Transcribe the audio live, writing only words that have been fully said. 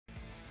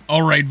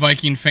All right,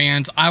 Viking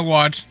fans, I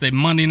watched the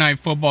Monday Night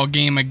Football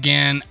game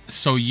again,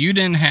 so you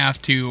didn't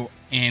have to,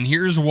 and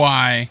here's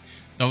why.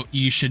 Though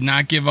you should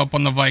not give up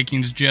on the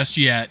Vikings just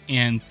yet.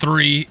 In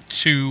 3,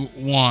 2,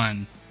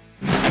 1.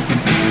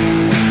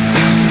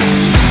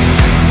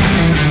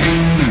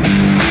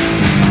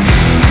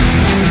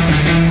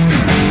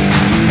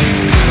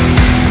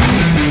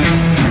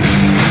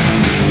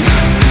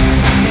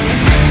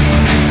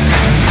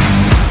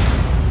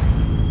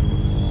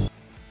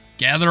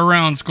 Gather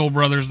around, SKOL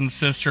brothers and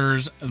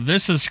sisters.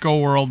 This is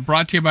SKOL World,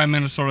 brought to you by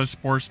Minnesota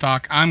Sports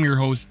Talk. I'm your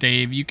host,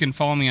 Dave. You can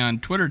follow me on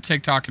Twitter,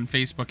 TikTok, and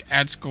Facebook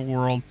at SKOL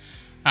World.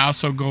 I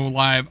also go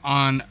live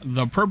on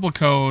the Purple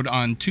Code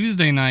on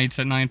Tuesday nights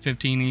at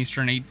 9:15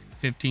 Eastern,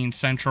 8:15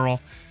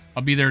 Central.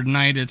 I'll be there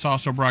tonight. It's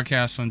also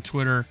broadcast on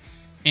Twitter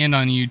and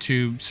on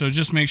YouTube. So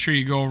just make sure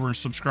you go over and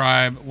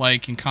subscribe,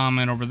 like, and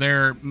comment over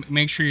there.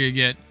 Make sure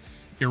you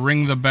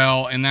ring the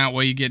bell, and that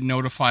way you get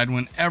notified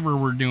whenever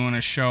we're doing a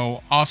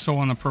show. Also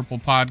on the Purple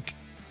Pocket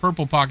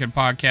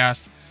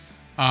Podcast,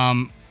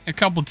 a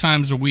couple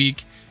times a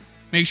week.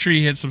 Make sure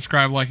you hit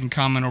subscribe, like, and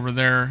comment over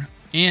there,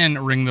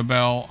 and ring the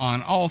bell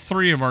on all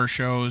three of our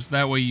shows.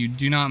 That way you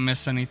do not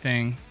miss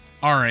anything.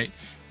 All right,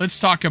 let's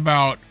talk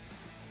about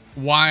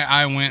why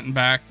I went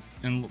back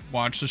and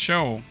watched the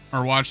show,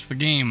 or watched the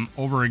game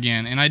over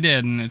again, and I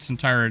did in its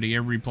entirety,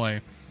 every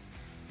play,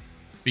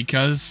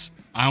 because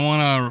I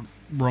want to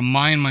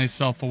remind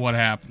myself of what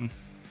happened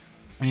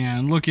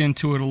and look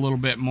into it a little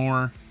bit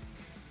more.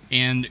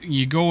 And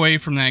you go away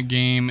from that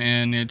game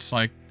and it's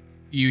like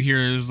you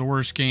hear it was the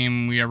worst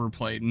game we ever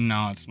played.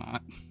 No, it's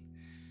not.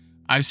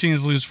 I've seen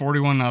us lose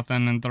 41-0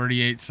 and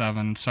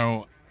 38-7.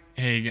 So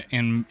hey,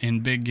 in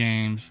big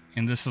games,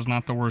 and this is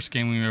not the worst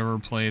game we've ever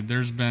played.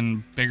 There's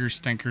been bigger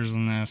stinkers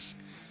than this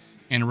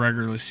in a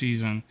regular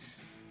season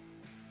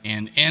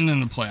and in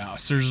the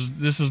playoffs.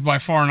 This is by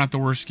far not the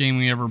worst game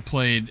we ever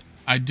played.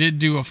 I did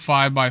do a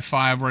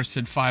 5x5 where I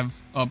said 5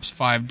 ups,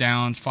 5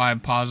 downs,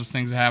 5 positive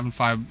things that happened,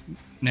 5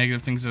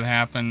 negative things that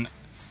happened.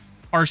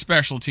 Our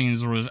special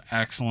teams was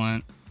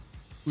excellent.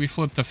 We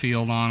flipped the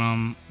field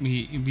on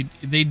them.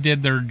 They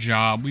did their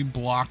job. We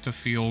blocked a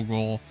field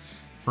goal,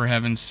 for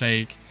heaven's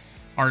sake.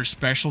 Our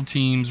special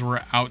teams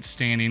were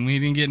outstanding. We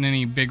didn't get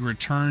any big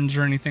returns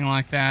or anything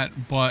like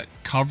that, but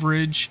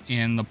coverage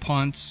and the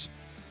punts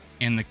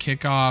and the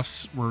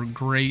kickoffs were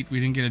great. We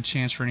didn't get a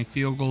chance for any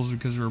field goals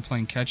because we were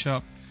playing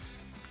catch-up.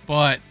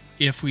 But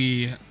I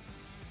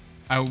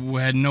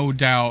had no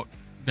doubt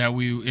that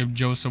if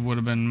Joseph would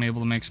have been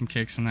able to make some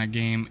kicks in that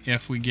game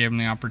if we gave him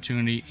the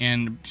opportunity.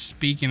 And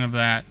speaking of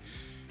that,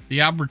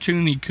 the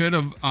opportunity could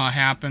have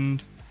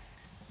happened.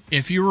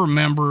 If you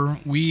remember,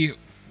 we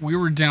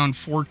were down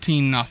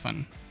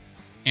 14-0,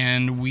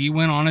 and we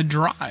went on a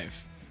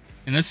drive.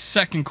 And this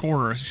second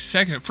quarter,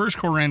 first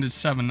quarter ended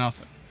 7-0.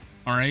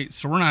 All right,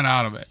 so we're not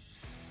out of it.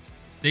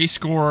 They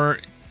score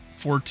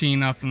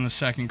 14-0 in the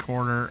second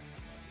quarter.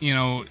 You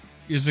know,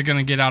 is it going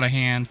to get out of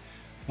hand?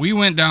 We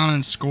went down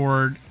and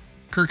scored.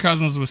 Kirk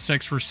Cousins was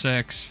 6 for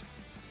 6.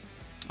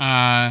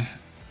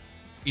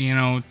 You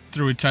know,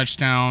 threw a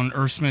touchdown.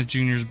 Irv Smith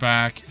Jr.'s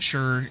back.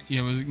 Sure,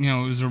 it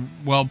was a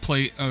well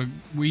played.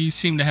 We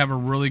seemed to have a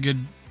really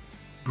good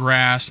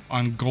grasp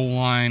on goal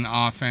line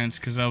offense,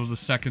 because that was the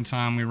second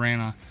time we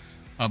ran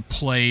a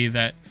play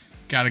that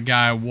got a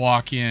guy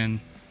walk in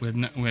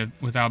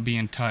without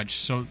being touched.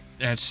 So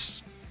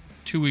that's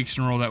 2 weeks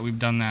in a row that we've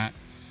done that.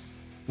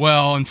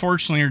 Well,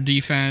 unfortunately, our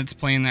defense,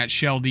 playing that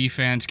shell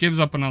defense, gives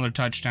up another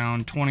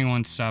touchdown,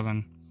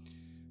 21-7.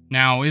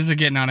 Now, is it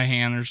getting out of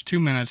hand? There's 2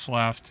 minutes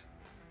left.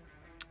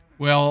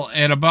 Well,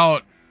 at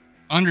about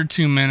under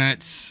 2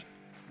 minutes,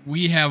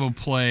 we have a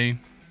play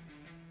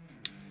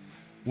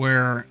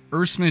where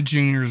Irv Smith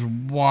Jr. is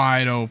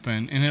wide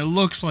open, and it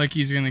looks like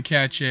he's going to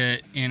catch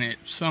it, and it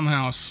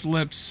somehow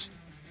slips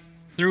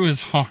through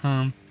his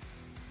arm.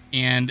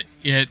 And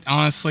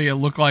honestly, it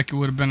looked like it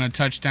would have been a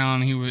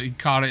touchdown. He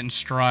caught it in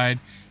stride.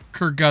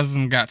 Kirk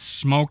Cousins got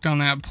smoked on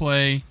that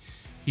play.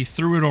 He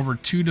threw it over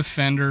 2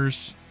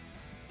 defenders.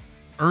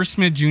 Irv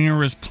Smith Jr.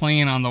 was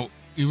playing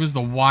he was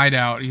the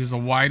wideout. He was the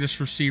widest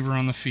receiver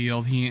on the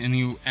field.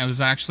 It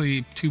was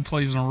actually 2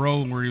 plays in a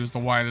row where he was the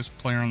widest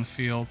player on the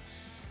field.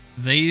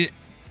 The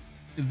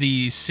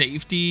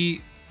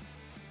safety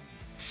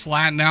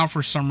flattened out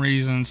for some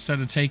reason.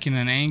 Instead of taking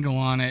an angle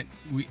on it,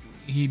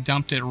 he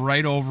dumped it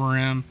right over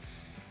him.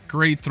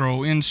 Great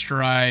throw, in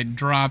stride,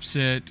 drops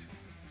it.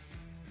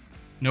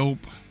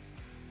 Nope.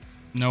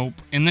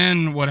 And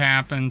then what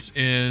happens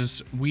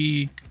is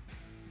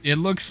it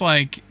looks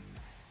like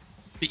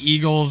the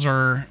Eagles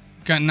they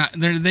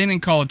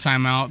didn't call a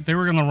timeout. They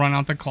were going to run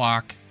out the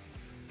clock.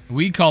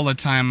 We call a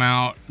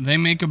timeout. They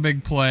make a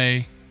big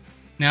play.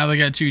 Now they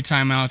got 2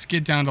 timeouts.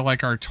 Get down to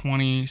like our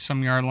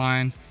 20-some yard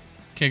line.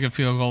 Kick a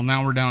field goal.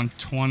 Now we're down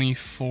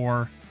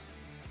 24-7.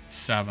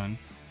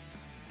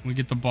 We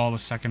get the ball the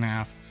second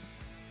half.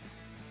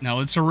 Now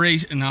let's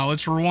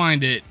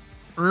rewind it.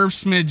 Irv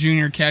Smith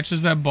Jr.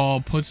 catches that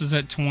ball, puts us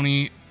at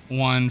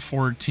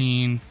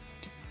 21-14.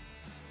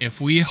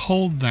 If we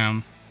hold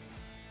them,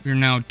 We're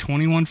now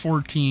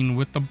 21-14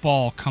 with the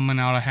ball coming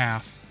out of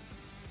half.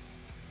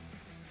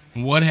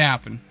 And what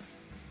happened?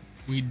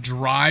 We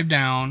drive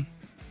down.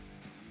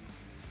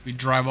 We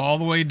drive all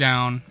the way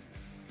down.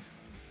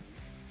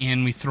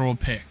 And we throw a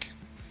pick.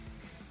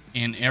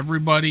 And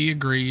everybody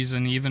agrees,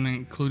 and even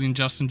including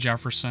Justin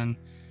Jefferson,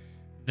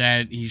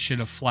 that he should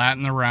have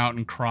flattened the route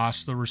and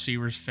crossed the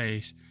receiver's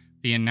face.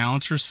 The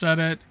announcer said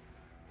it.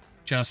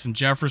 Justin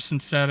Jefferson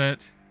said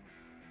it.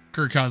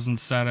 Kirk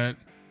Cousins said it.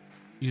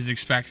 He was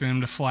expecting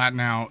him to flatten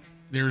out.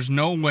 There's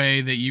no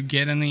way that you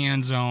get in the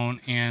end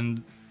zone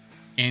and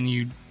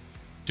you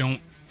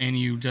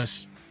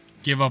just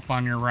give up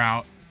on your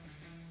route.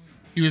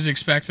 He was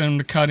expecting him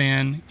to cut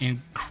in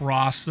and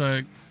cross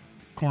the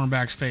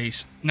cornerback's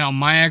face. Now,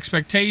 my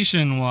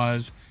expectation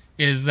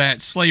is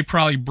that Slay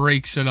probably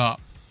breaks it up.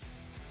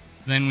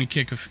 Then we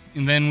kick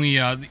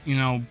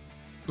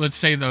let's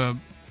say the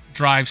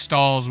drive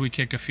stalls, we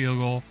kick a field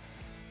goal.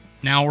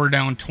 Now we're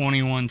down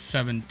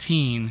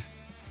 21-17.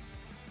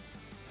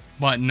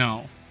 But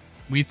no,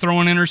 we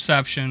throw an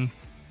interception.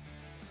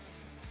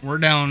 We're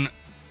down,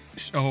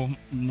 so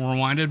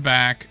rewind it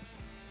back.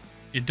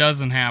 It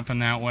doesn't happen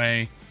that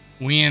way.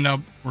 We're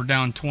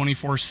down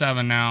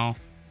 24-7 now.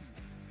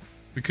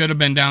 We could have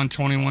been down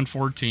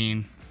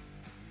 21-14.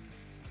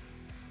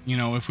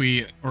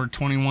 Or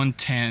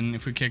 21-10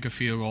 if we kick a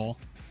field goal.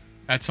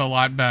 That's a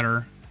lot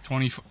better.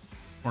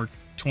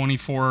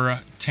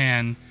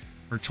 24-10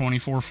 or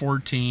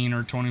 24-14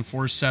 or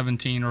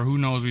 24-17 or who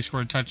knows, we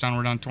scored a touchdown,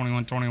 we're down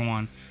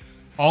 21-21.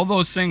 All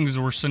those things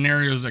were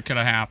scenarios that could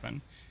have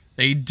happened.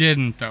 They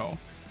didn't, though.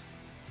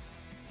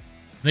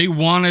 They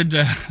wanted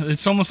to,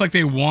 it's almost like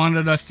they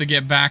wanted us to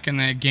get back in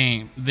that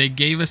game. They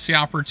gave us the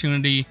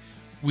opportunity.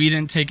 We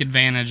didn't take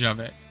advantage of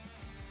it.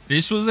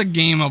 This was a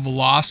game of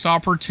lost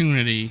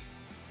opportunity.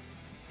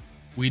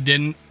 We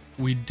didn't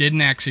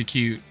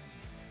execute.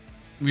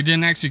 We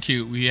didn't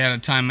execute. We had a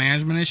time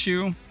management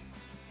issue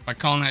by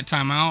calling that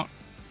timeout.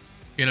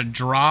 We had a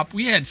drop.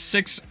 We had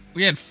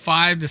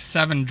 5 to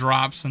 7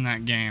 drops in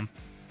that game.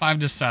 5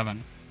 to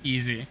 7.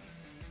 Easy.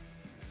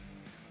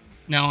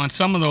 Now, on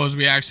some of those,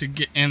 we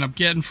actually end up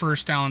getting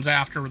first downs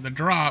after with the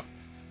drop,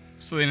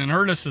 so they didn't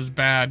hurt us as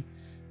bad.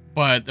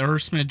 But the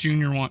Irv Smith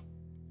Jr. one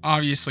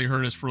obviously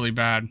hurt us really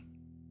bad.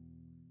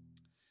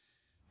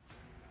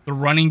 The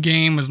running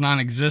game was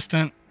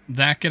non-existent.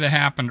 That could have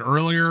happened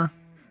earlier.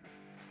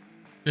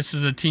 This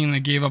is a team that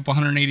gave up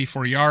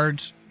 184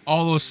 yards.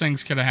 All those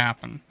things could have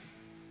happened.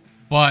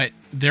 But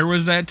there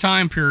was that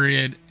time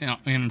period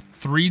in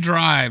 3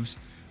 drives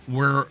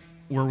where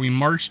we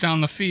marched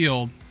down the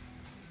field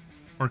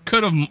or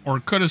could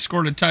have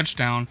scored a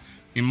touchdown.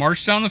 We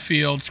marched down the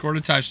field, scored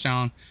a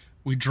touchdown.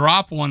 We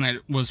drop one that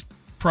was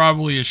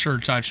probably a sure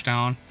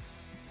touchdown.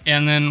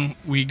 And then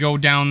we go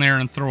down there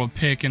and throw a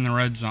pick in the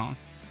red zone.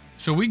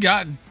 So we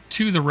got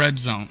to the red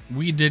zone.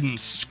 We didn't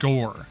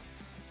score.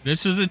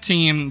 This is a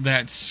team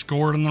that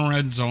scored in the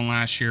red zone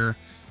last year.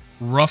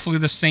 Roughly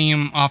the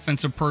same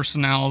offensive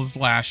personnel as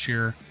last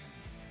year.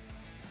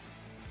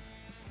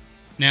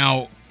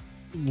 Now,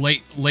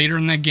 later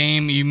in the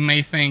game, you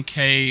may think,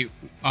 hey,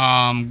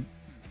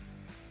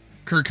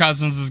 Kirk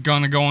Cousins is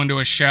going to go into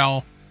a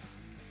shell.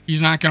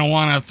 He's not going to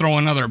want to throw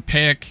another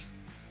pick.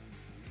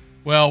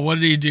 Well, what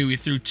did he do? He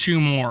threw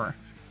 2 more.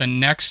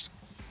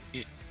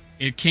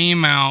 It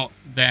came out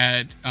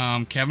that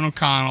Kevin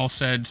O'Connell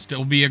said,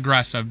 still be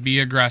aggressive, be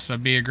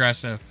aggressive, be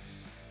aggressive.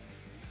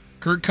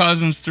 Kirk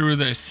Cousins threw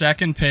the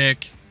second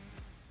pick.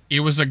 It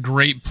was a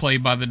great play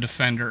by the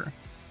defender.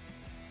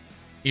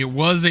 It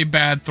was a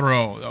bad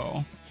throw,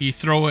 though. He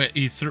threw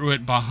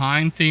it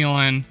behind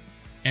Thielen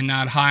and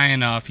not high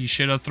enough. He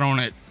should have thrown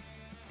it.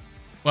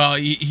 Well,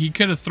 he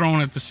could have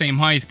thrown it the same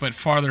height, but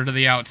farther to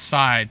the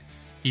outside.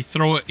 He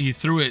threw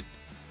it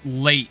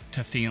late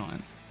to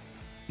Thielen.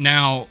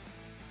 Now,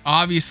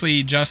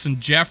 obviously, Justin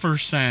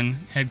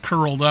Jefferson had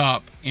curled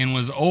up and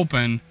was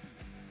open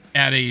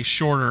at a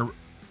shorter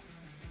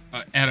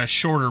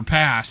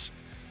pass,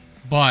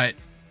 but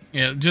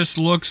it just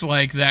looks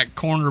like that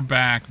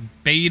cornerback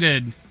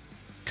baited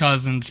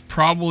Cousins,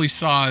 probably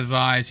saw his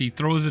eyes. He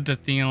throws it to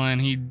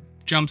Thielen. He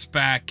jumps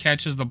back,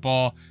 catches the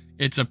ball.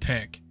 It's a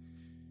pick.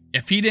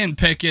 If he didn't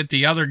pick it,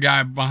 the other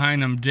guy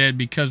behind him did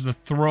because the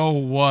throw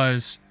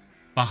was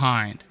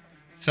behind.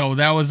 So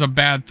that was a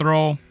bad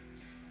throw.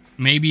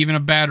 Maybe even a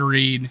bad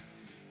read.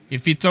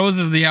 If he throws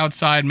it to the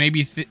outside,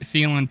 maybe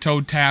Thielen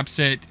toe taps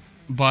it,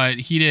 but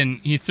he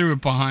didn't. He threw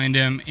it behind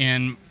him,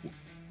 and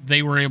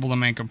they were able to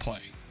make a play.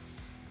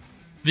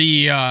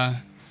 The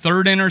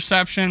third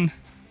interception,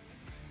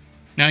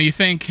 now you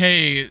think,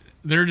 hey,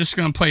 they're just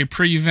going to play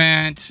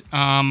prevent.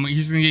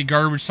 He's going to get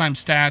garbage time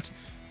stats.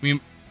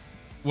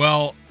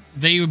 Well,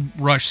 they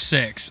rushed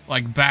 6,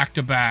 like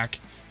back-to-back.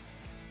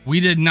 We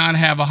did not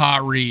have a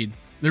hot read.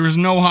 There was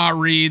no hot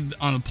read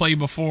on the play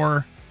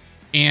before.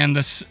 And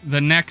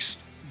the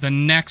next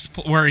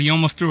where he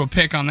almost threw a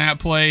pick on that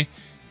play,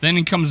 then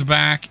he comes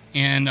back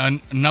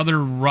and another.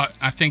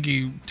 I think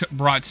he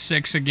brought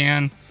 6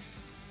 again,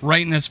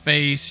 right in his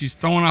face. He's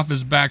throwing off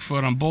his back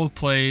foot on both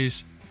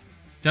plays.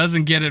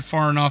 Doesn't get it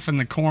far enough in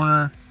the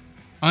corner.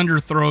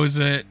 underthrows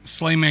it.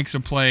 Slay makes a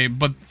play,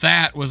 but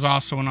that was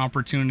also an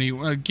opportunity.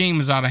 The game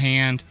is out of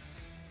hand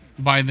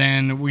by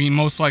then. We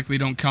most likely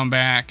don't come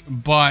back,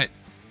 but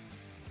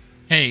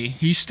hey,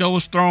 he still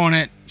was throwing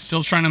it,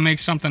 still trying to make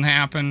something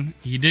happen.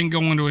 He didn't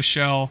go into a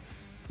shell.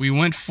 We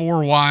went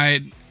 4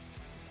 wide,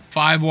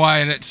 5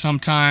 wide at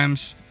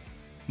sometimes,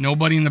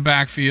 nobody in the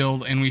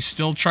backfield, and we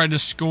still tried to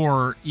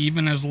score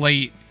even as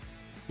late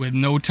with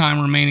no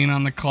time remaining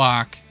on the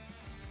clock.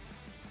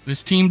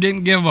 This team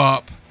didn't give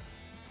up.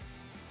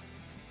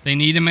 They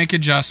need to make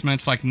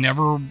adjustments, like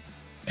never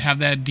have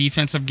that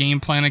defensive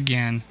game plan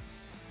again.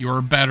 You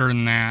are better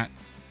than that.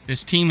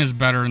 This team is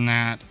better than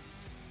that.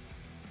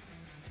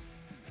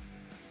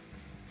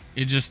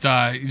 It just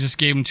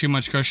gave them too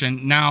much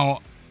cushion.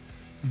 Now,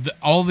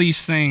 all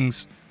these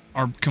things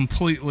are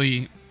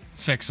completely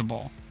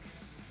fixable.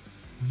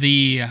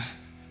 The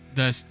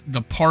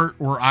part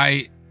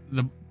where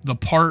the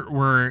part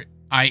where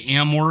I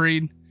am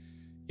worried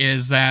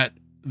is that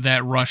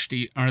that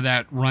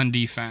run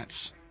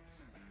defense.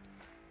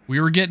 We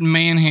were getting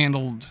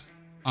manhandled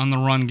on the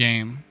run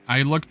game.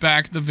 I looked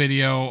back at the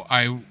video.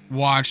 I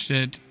watched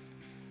it.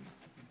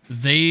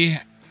 They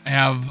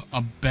have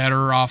a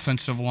better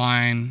offensive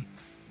line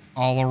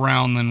all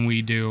around than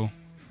we do.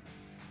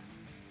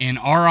 And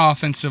our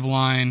offensive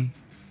line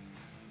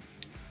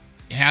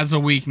has a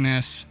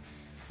weakness.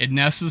 It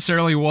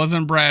necessarily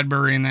wasn't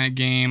Bradbury in that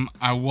game.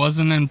 I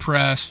wasn't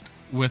impressed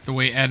with the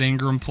way Ed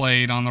Ingram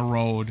played on the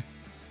road.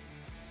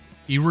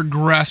 He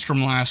regressed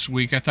from last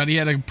week. I thought he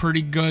had a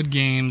pretty good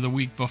game the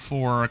week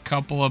before. A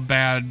couple of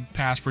bad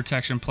pass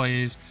protection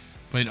plays.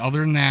 But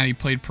other than that, he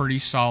played pretty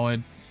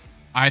solid.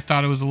 I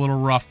thought it was a little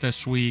rough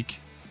this week.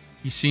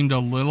 He seemed a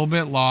little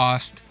bit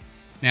lost.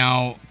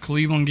 Now,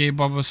 Cleveland gave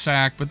up a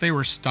sack, but they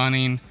were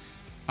stunning.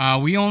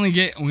 We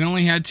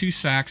only had 2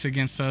 sacks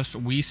against us.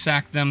 We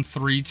sacked them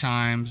 3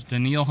 times.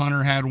 Daniil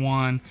Hunter had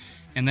 1,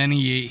 and then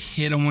he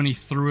hit him when he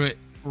threw it.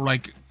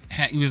 Like,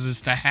 he was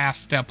just a half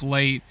step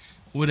late.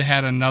 Would have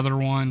had another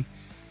one.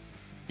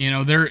 You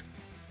know,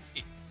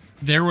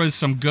 there was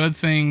some good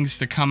things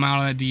to come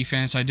out of that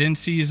defense. I didn't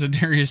see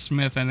Zadarius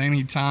Smith at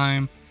any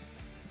time.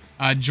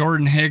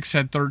 Jordan Hicks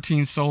had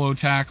 13 solo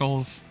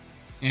tackles.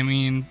 I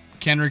mean,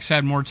 Kendricks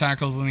had more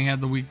tackles than he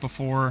had the week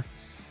before.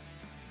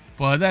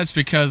 But that's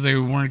because they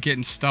weren't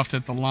getting stuffed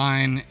at the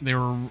line. They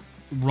were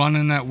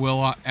running that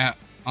will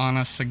on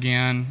us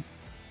again.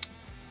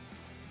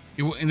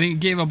 They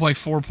gave up like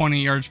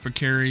 4.8 yards per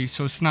carry,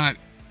 so it's not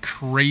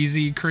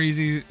crazy.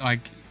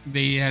 Like,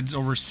 they had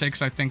over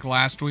 6, I think,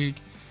 last week.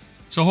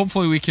 So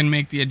hopefully we can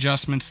make the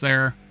adjustments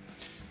there.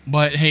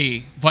 But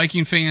hey,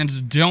 Viking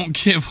fans, don't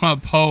give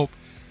up hope.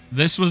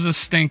 This was a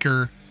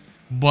stinker.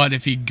 But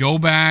if you go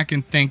back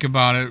and think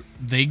about it,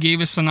 they gave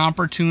us an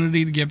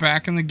opportunity to get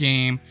back in the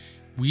game.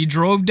 We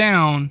drove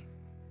down.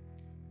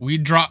 We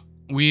dropped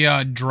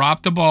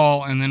the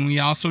ball, and then we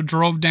also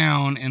drove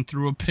down and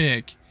threw a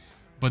pick.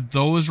 But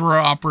those were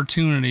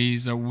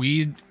opportunities that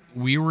we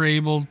were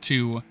able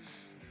to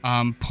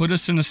put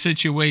us in a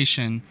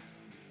situation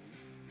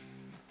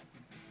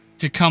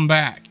to come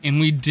back, and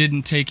we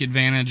didn't take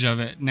advantage of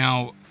it.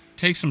 Now,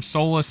 take some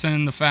solace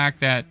in the fact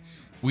that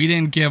we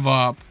didn't give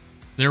up.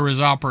 There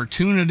was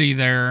opportunity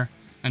there.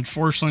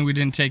 Unfortunately, we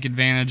didn't take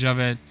advantage of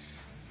it.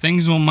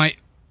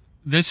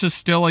 This is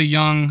still a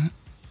young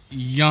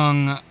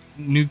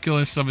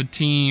nucleus of a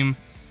team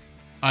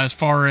as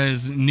far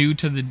as new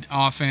to the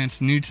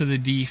offense, new to the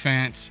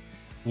defense.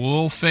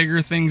 We'll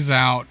figure things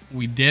out.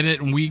 We did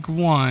it in week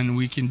 1.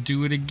 We can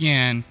do it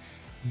again.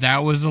 That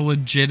was a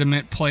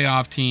legitimate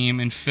playoff team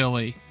in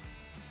Philly.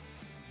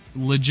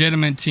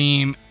 Legitimate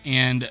team,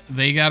 and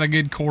they got a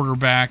good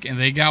quarterback, and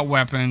they got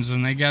weapons,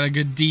 and they got a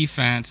good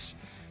defense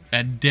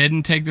that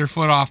didn't take their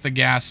foot off the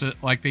gas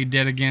like they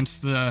did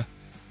against the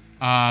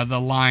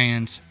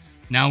Lions.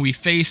 Now we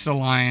face the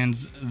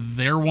Lions.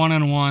 They're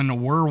 1-1.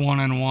 We're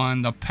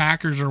 1-1. The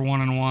Packers are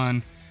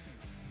 1-1.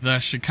 The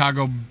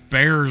Chicago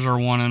Bears are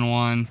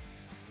 1-1.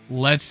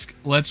 Let's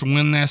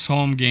win this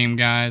home game,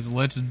 guys.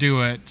 Let's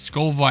do it.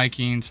 SKOL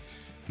Vikings.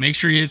 Make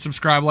sure you hit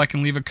subscribe, like,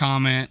 and leave a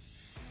comment.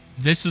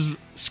 This is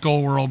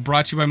SKOL World,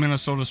 brought to you by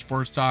Minnesota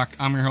Sports Talk.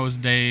 I'm your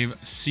host, Dave.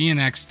 See you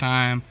next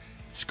time.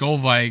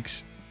 SKOL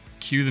Vikes.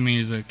 Cue the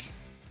music.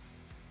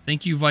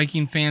 Thank you,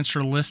 Viking fans,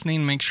 for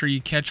listening. Make sure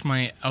you catch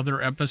my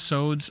other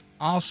episodes.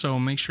 Also,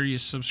 make sure you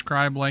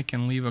subscribe, like,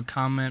 and leave a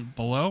comment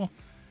below.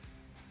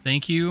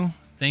 Thank you.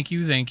 Thank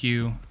you. Thank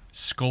you.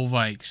 SKOL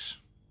Vikes.